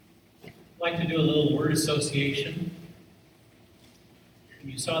I'd like to do a little word association.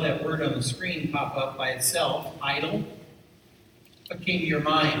 You saw that word on the screen pop up by itself, idol. What came to your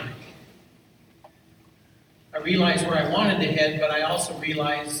mind? I realized where I wanted to head, but I also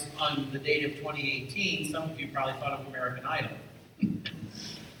realized on the date of 2018, some of you probably thought of American Idol.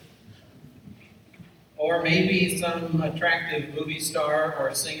 Or maybe some attractive movie star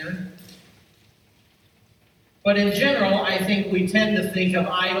or singer. But in general, I think we tend to think of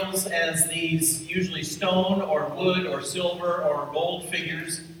idols as these usually stone or wood or silver or gold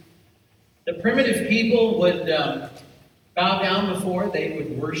figures. The primitive people would bow down before, they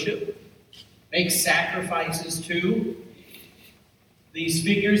would worship, make sacrifices to. These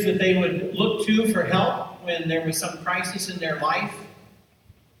figures that they would look to for help when there was some crisis in their life.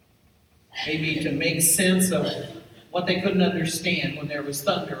 Maybe to make sense of what they couldn't understand when there was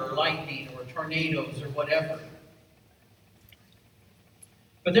thunder or lightning or tornadoes or whatever.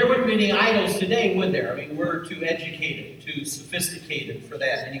 But there wouldn't be any idols today, would there? I mean, we're too educated, too sophisticated for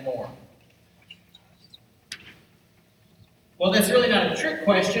that anymore. Well, that's really not a trick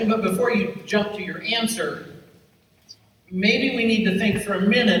question, but before you jump to your answer, maybe we need to think for a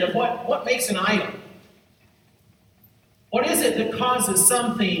minute of what makes an idol. What is it that causes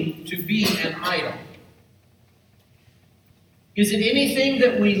something to be an idol? Is it anything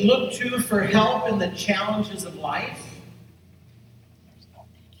that we look to for help in the challenges of life?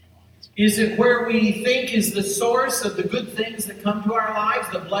 Is it where we think is the source of the good things that come to our lives,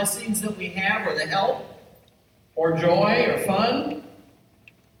 the blessings that we have, or the help, or joy, or fun?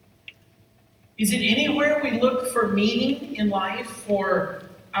 Is it anywhere we look for meaning in life, for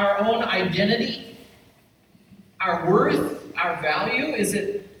our own identity, our worth, our value? Is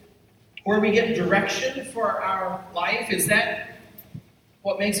it where we get direction for our life? Is that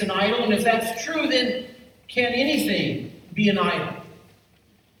what makes an idol? And if that's true, then can anything be an idol?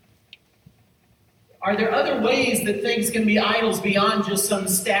 Are there other ways that things can be idols beyond just some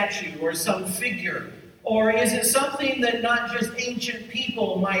statue or some figure? Or is it something that not just ancient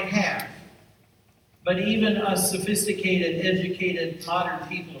people might have, but even us sophisticated, educated, modern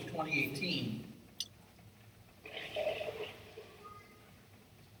people of 2018?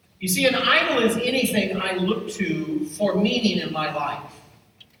 You see, an idol is anything I look to for meaning in my life.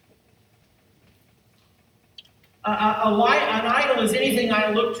 An idol is anything I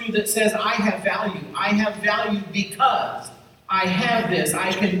look to that says, I have value. I have value because I have this.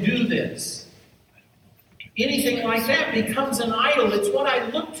 I can do this. Anything like that becomes an idol. It's what I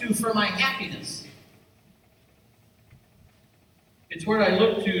look to for my happiness. It's what I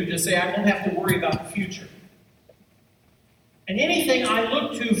look to say, I don't have to worry about the future. And anything I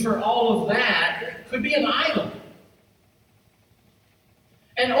look to for all of that could be an idol.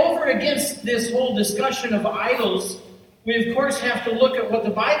 And over against this whole discussion of idols, we of course have to look at what the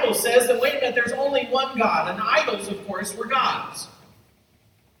Bible says, that wait a minute, there's only one God, and idols, of course, were gods.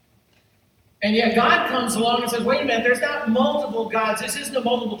 And yet God comes along and says, wait a minute, there's not multiple gods. This isn't a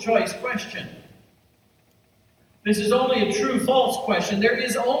multiple choice question. This is only a true-false question. There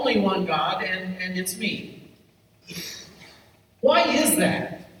is only one God, and it's me. Why is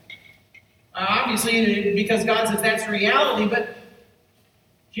that? Obviously, because God says that's reality, but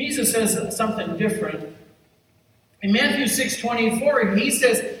Jesus says something different. In Matthew 6:24, he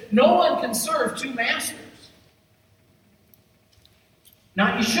says, no one can serve two masters.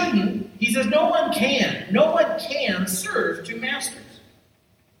 Not you shouldn't. He says no one can. No one can serve two masters.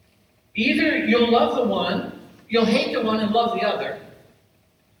 Either you'll love the one, you'll hate the one and love the other,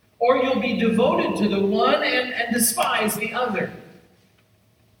 or you'll be devoted to the one and despise the other.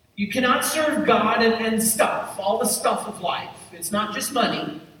 You cannot serve God and stuff, all the stuff of life. It's not just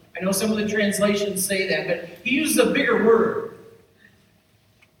money. I know some of the translations say that, but he uses a bigger word.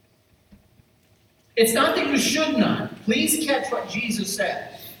 It's not that you should not. Please catch what Jesus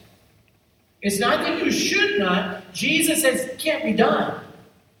says. It's not that you should not. Jesus says it can't be done.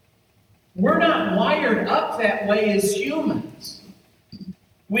 We're not wired up that way as humans.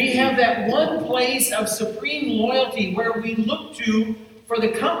 We have that one place of supreme loyalty where we look to for the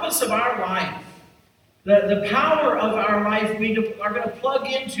compass of our life. The power of our life we are going to plug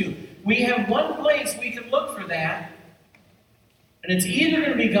into. We have one place we can look for that. And it's either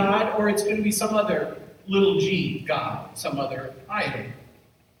going to be God or it's going to be some other little g God, some other idol.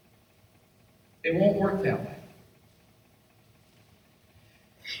 It won't work that way.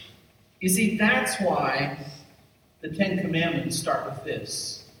 You see, that's why the Ten Commandments start with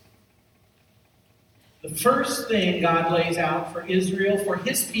this. The first thing God lays out for Israel, for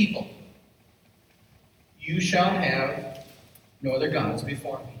his people, you shall have no other gods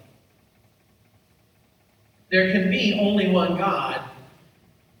before me. There can be only one God.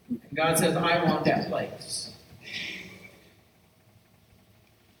 God says, I want that place.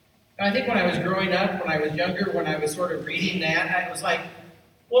 And I think when I was growing up, when I was younger, when I was sort of reading that, I was like,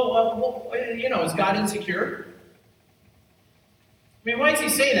 well, is God insecure? I mean, why does he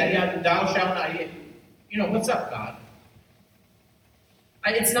say that? Yeah, thou shalt not. What's up, God?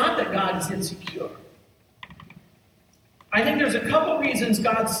 It's not that God is insecure. I think there's a couple reasons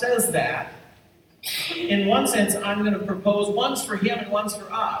God says that. In one sense, I'm going to propose one's for him and one's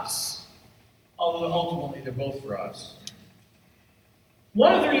for us. Although ultimately they're both for us.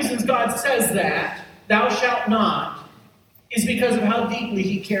 One of the reasons God says that, thou shalt not, is because of how deeply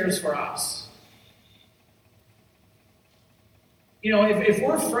he cares for us. If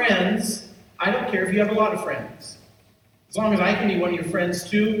we're friends, I don't care if you have a lot of friends. As long as I can be one of your friends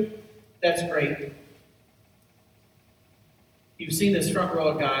too, that's great. You've seen this front row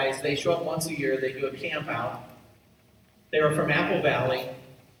of guys. They show up once a year. They do a camp out. They are from Apple Valley,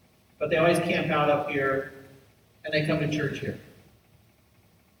 but they always camp out up here, and they come to church here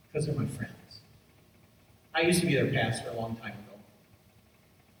because they're my friends. I used to be their pastor a long time ago,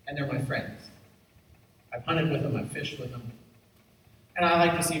 and they're my friends. I've hunted with them. I've fished with them, and I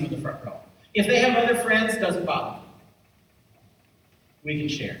like to see them in the front row. If they have other friends, it doesn't bother me. We can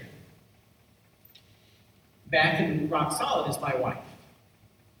share. Back in rock solid is my wife.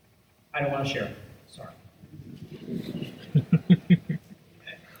 I don't want to share her. Sorry.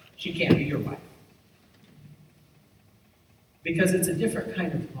 She can't be your wife. Because it's a different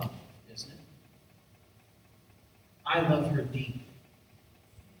kind of love, isn't it? I love her deeply.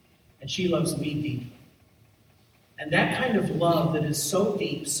 And she loves me deeply. And that kind of love that is so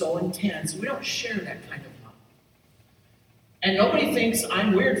deep, so intense, we don't share that kind of love. And nobody thinks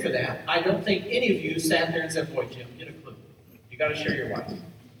I'm weird for that. I don't think any of you sat there and said, boy, Jim, get a clue. You got to share your wife.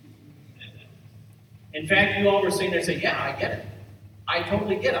 In fact, you all were sitting there saying, yeah, I get it. I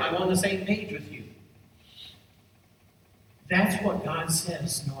totally get it. I'm on the same page with you. That's what God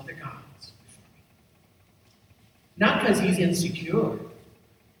says, no other gods before me. Not because he's insecure,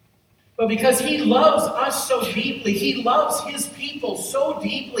 but because he loves us so deeply. He loves his people so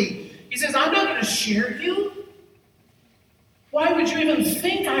deeply. He says, I'm not going to share you. Why would you even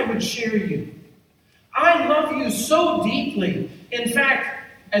think I would share you? I love you so deeply. In fact,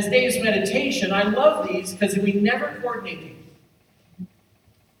 as Dave's meditation, I love these because we never coordinate these.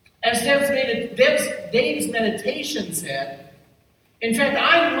 As Dave's meditation said, in fact,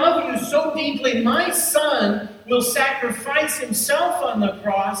 I love you so deeply, my son will sacrifice himself on the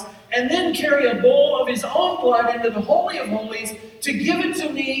cross and then carry a bowl of his own blood into the Holy of Holies to give it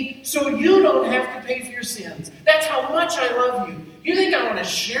to me so you don't have to pay for your sins. That's how much I love you. You think I want to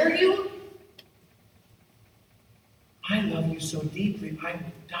share you? I love you so deeply, I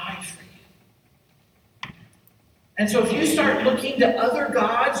would die for you. And so if you start looking to other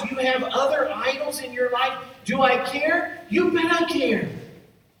gods, you have other idols in your life, do I care? You bet I care.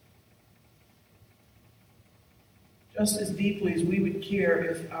 Just as deeply as we would care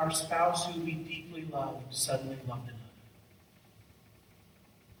if our spouse who we deeply loved suddenly loved another.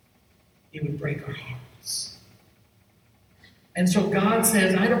 It would break our hearts. And so God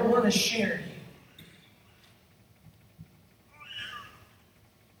says, I don't want to share you.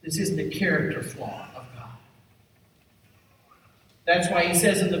 This isn't a character flaw of God. That's why he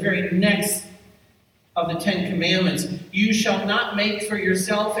says in the very next of the Ten Commandments, you shall not make for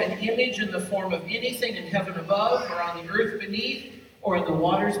yourself an image in the form of anything in heaven above, or on the earth beneath, or in the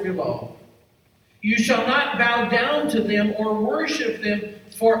waters below. You shall not bow down to them or worship them,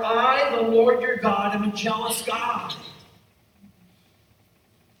 for I, the Lord your God, am a jealous God.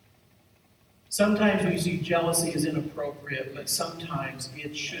 Sometimes we see jealousy as inappropriate, but sometimes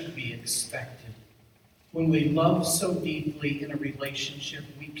it should be expected. When we love so deeply in a relationship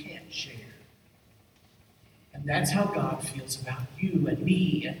we can't share. And that's how God feels about you and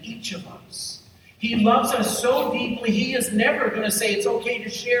me and each of us. He loves us so deeply, he is never going to say it's okay to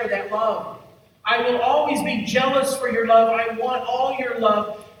share that love. I will always be jealous for your love. I want all your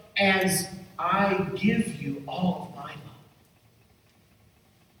love as I give you all of my love.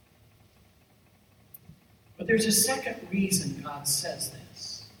 But there's a second reason God says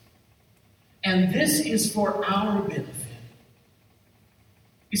this. And this is for our benefit.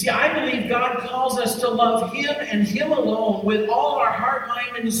 You see, I believe God calls us to love him and him alone with all our heart,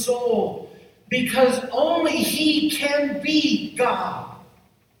 mind, and soul, because only he can be God.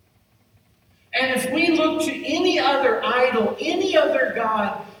 And if we look to any other idol, any other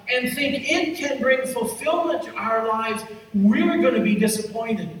God, and think it can bring fulfillment to our lives, we're going to be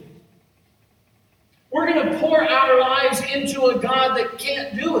disappointed. We're going to pour our lives into a God that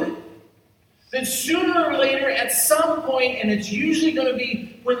can't do it. that sooner or later, at some point, and it's usually going to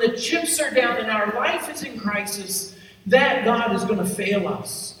be when the chips are down and our life is in crisis, that God is going to fail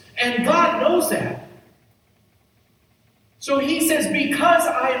us. And God knows that. So he says, because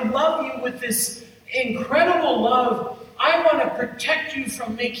I love you with this incredible love, I want to protect you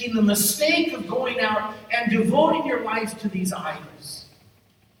from making the mistake of going out and devoting your life to these idols.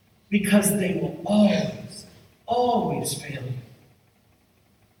 Because they will always, always fail you.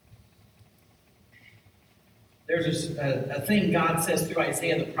 There's a thing God says through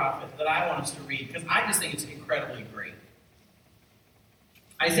Isaiah the prophet that I want us to read because I just think it's incredibly great.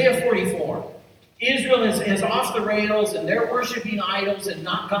 Isaiah 44. Israel is off the rails and they're worshiping idols and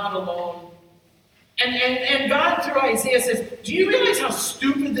not God alone. And God through Isaiah says, do you realize how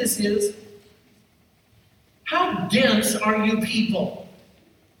stupid this is? How dense are you people?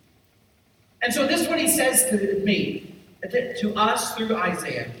 And so this is what he says to me, to us through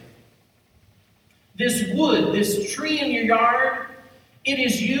Isaiah. This wood, this tree in your yard, it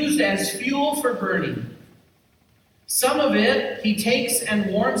is used as fuel for burning. Some of it he takes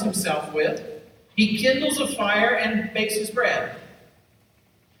and warms himself with. He kindles a fire and bakes his bread.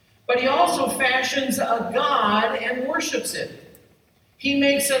 But he also fashions a god and worships it. He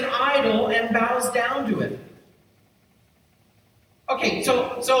makes an idol and bows down to it. Okay,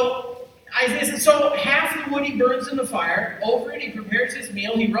 so Isaiah says, so half the wood he burns in the fire. Over it he prepares his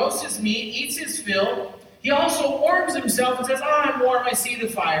meal. He roasts his meat, eats his fill. He also warms himself and says, I'm warm, I see the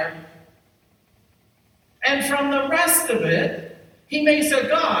fire. And from the rest of it, he makes a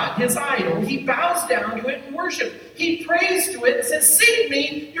god, his idol. He bows down to it and worships. He prays to it and says, sing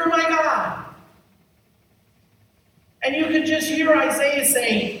me, you're my God. And you can just hear Isaiah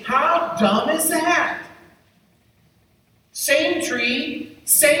saying, how dumb is that? Same tree,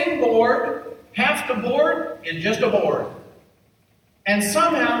 same board, half the board is just a board. And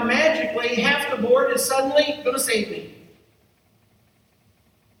somehow, magically, half the board is suddenly going to save me.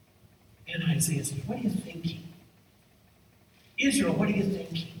 And Isaiah says, what are you thinking? Israel, what are you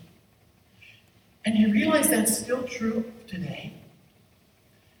thinking? And you realize that's still true today.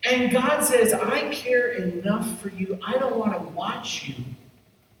 And God says, I care enough for you. I don't want to watch you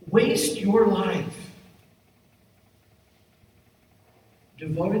waste your life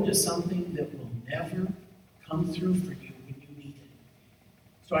devoted to something that will never come through for you when you need it.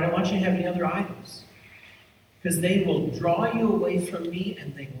 So I don't want you to have any other idols. Because they will draw you away from me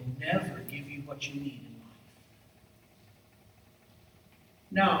and they will never give you what you need.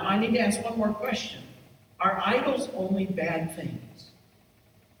 Now, I need to ask one more question. Are idols only bad things?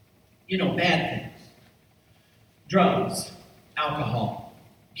 You know, bad things. Drugs, alcohol,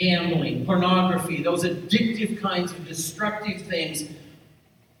 gambling, pornography, those addictive kinds of destructive things.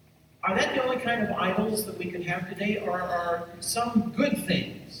 Are that the only kind of idols that we can have today, or are some good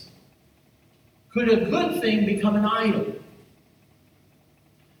things? Could a good thing become an idol?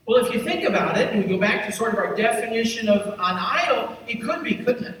 Well, if you think about it, and we go back to sort of our definition of an idol, it could be,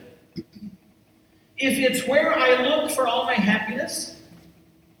 couldn't it? If it's where I look for all my happiness,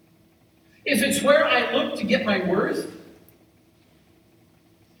 if it's where I look to get my worth,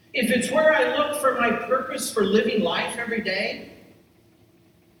 if it's where I look for my purpose for living life every day,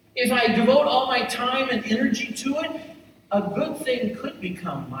 if I devote all my time and energy to it, a good thing could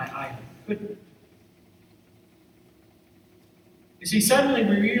become my idol, couldn't it? You see, suddenly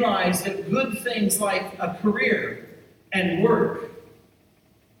we realize that good things like a career and work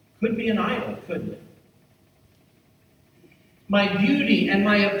could be an idol, couldn't it? My beauty and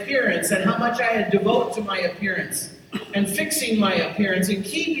my appearance and how much I had devoted to my appearance and fixing my appearance and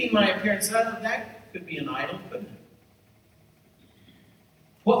keeping my appearance, that could be an idol, couldn't it?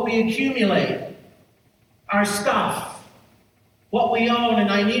 What we accumulate, our stuff, what we own, and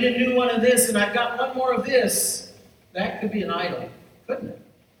I need a new one of this and I've got one more of this, that could be an idol, couldn't it?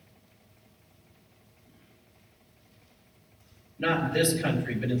 Not in this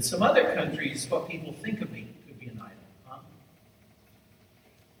country, but in some other countries, what people think of me could be an idol. Huh?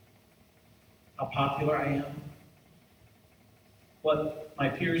 How popular I am, what my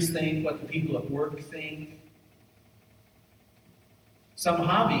peers think, what the people at work think. Some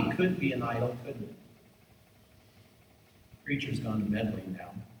hobby could be an idol, couldn't it? Preacher's gone to meddling now.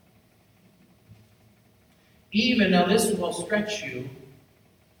 Even, now this will stretch you,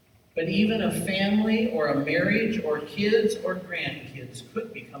 but even a family or a marriage or kids or grandkids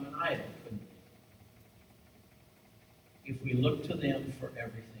could become an idol, couldn't it? If we look to them for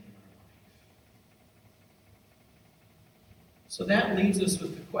everything in our life. So that leaves us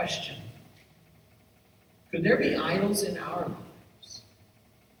with the question, could there be idols in our lives?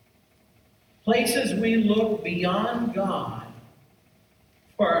 Places we look beyond God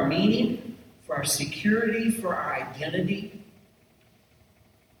for our meaning, for our security, for our identity.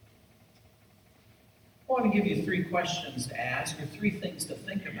 I want to give you 3 questions to ask, or 3 things to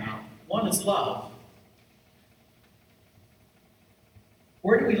think about. One is love.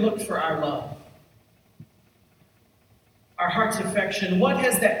 Where do we look for our love? Our heart's affection. What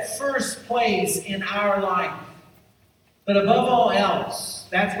has that first place in our life? But above all else,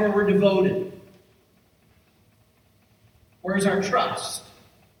 that's where we're devoted. Where's our trust?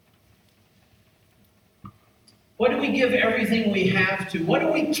 What do we give everything we have to? What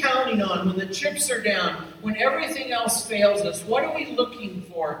are we counting on when the chips are down? When everything else fails us? What are we looking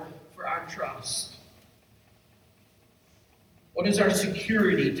for our trust? What is our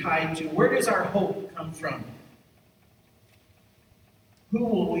security tied to? Where does our hope come from? Who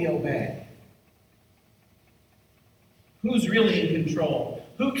will we obey? Who's really in control?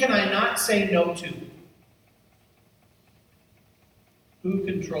 Who can I not say no to? Who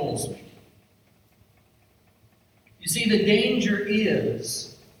controls me? You see, the danger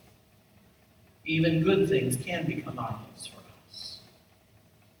is even good things can become idols for us.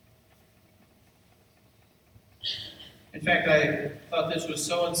 In fact, I thought this was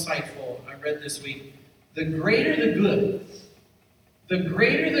so insightful. I read this week. The greater the good,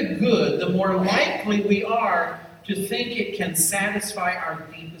 the more likely we are to think it can satisfy our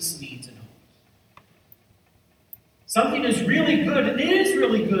deepest needs and hopes. Something is really good, and it is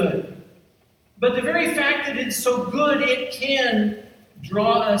really good. But the very fact that it's so good, it can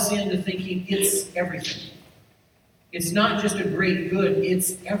draw us into thinking it's everything. It's not just a great good,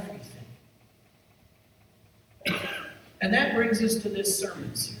 it's everything. And that brings us to this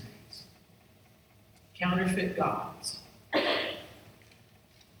sermon series, Counterfeit Gods.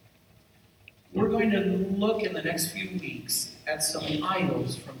 We're going to look in the next few weeks at some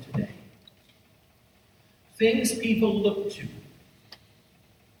idols from today. Things people look to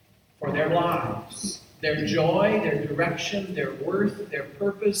for their lives, their joy, their direction, their worth, their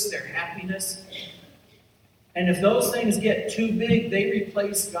purpose, their happiness. And if those things get too big, they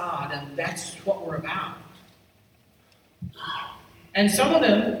replace God, and that's what we're about. And some of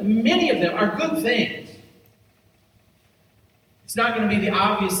them, many of them, are good things. It's not going to be the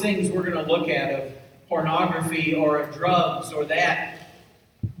obvious things we're going to look at of pornography or drugs or that.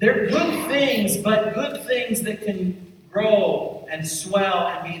 They're good things, but good things that can grow and swell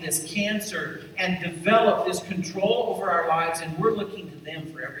and be this cancer and develop this control over our lives, and we're looking to them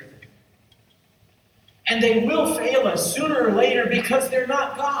for everything. And they will fail us sooner or later because they're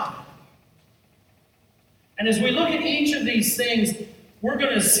not God. And as we look at each of these things, we're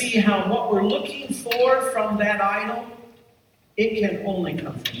going to see how what we're looking for from that idol, it can only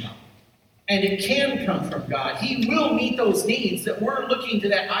come from God. And it can come from God. He will meet those needs that we're looking to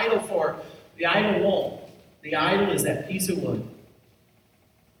that idol for. The idol won't. The idol is that piece of wood.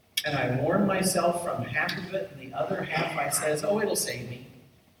 And I warn myself from half of it, and the other half I says, oh, it'll save me.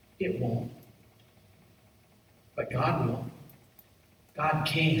 It won't. But God will. God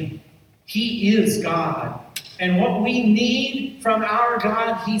can. He is God. And what we need from our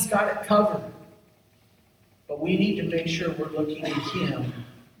God, He's got it covered. But we need to make sure we're looking at Him,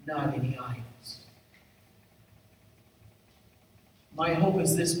 not any idols. My hope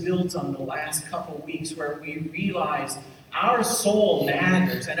is this builds on the last couple weeks where we realize our soul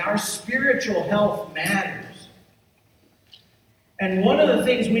matters and our spiritual health matters. And one of the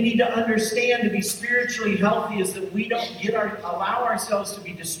things we need to understand to be spiritually healthy is that we don't allow ourselves to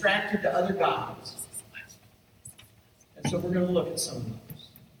be distracted to other gods. And so we're going to look at some of those.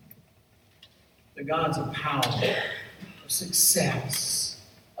 The gods of power, of success,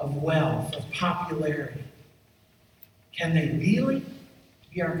 of wealth, of popularity. Can they really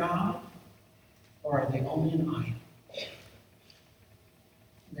be our God? Or are they only an idol?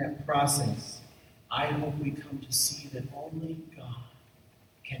 In that process, I hope we come to see that only God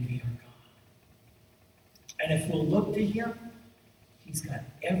can be our God. And if we'll look to Him, He's got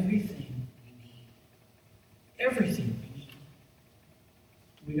everything we need. Everything we need.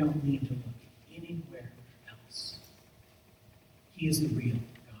 We don't need to look anywhere else. He is the real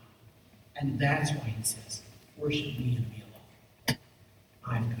God. And that's why He says, worship me and me alone.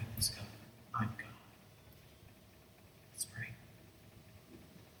 I've got this covered. I'm God. Let's pray.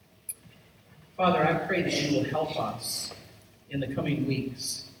 Father, I pray that You will help us in the coming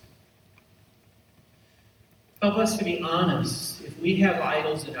weeks. Help us to be honest if we have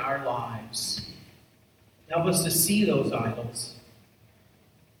idols in our lives. Help us to see those idols.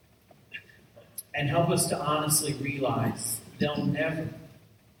 And help us to honestly realize they'll never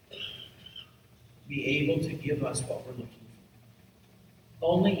be able to give us what we're looking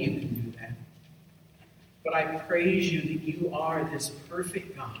for. Only You can do that. But I praise You that You are this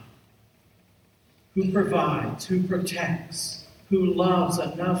perfect God who provides, who protects, who loves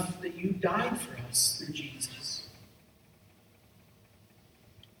enough that you died for us through Jesus.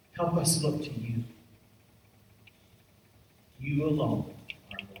 Help us look to you. You alone,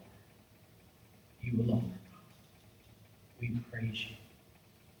 our Lord. You alone, our God. We praise you.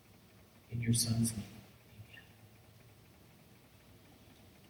 In your Son's name.